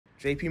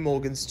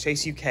JPMorgan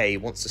Chase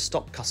UK wants to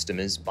stop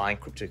customers buying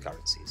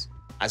cryptocurrencies,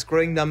 as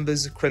growing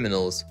numbers of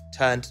criminals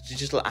turn to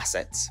digital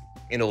assets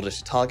in order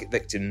to target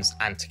victims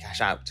and to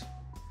cash out.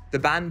 The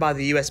ban by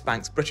the US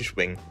bank's British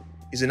wing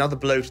is another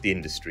blow to the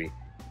industry,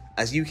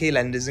 as UK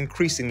lenders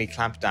increasingly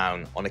clamp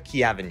down on a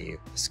key avenue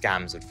for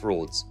scams and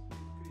frauds.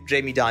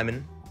 Jamie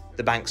Dimon,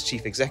 the bank's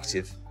chief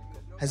executive,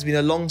 has been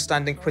a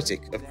long-standing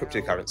critic of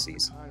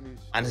cryptocurrencies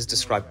and has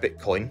described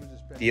Bitcoin,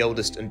 the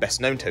oldest and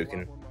best-known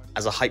token,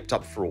 as a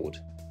hyped-up fraud.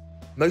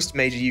 Most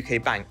major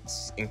UK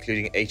banks,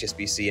 including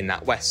HSBC and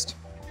NatWest,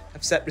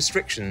 have set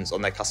restrictions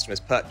on their customers'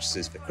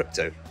 purchases for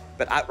crypto,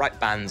 but outright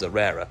bans are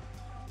rarer.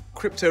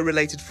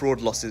 Crypto-related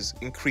fraud losses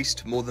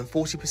increased more than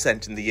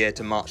 40% in the year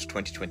to March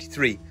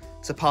 2023,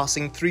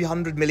 surpassing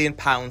 £300 million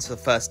for the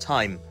first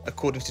time,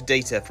 according to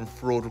data from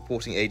fraud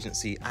reporting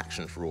agency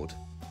Action Fraud.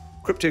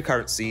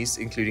 Cryptocurrencies,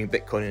 including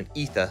Bitcoin and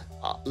Ether,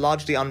 are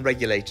largely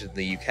unregulated in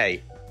the UK,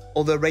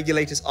 although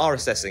regulators are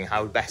assessing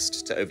how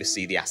best to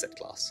oversee the asset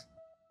class.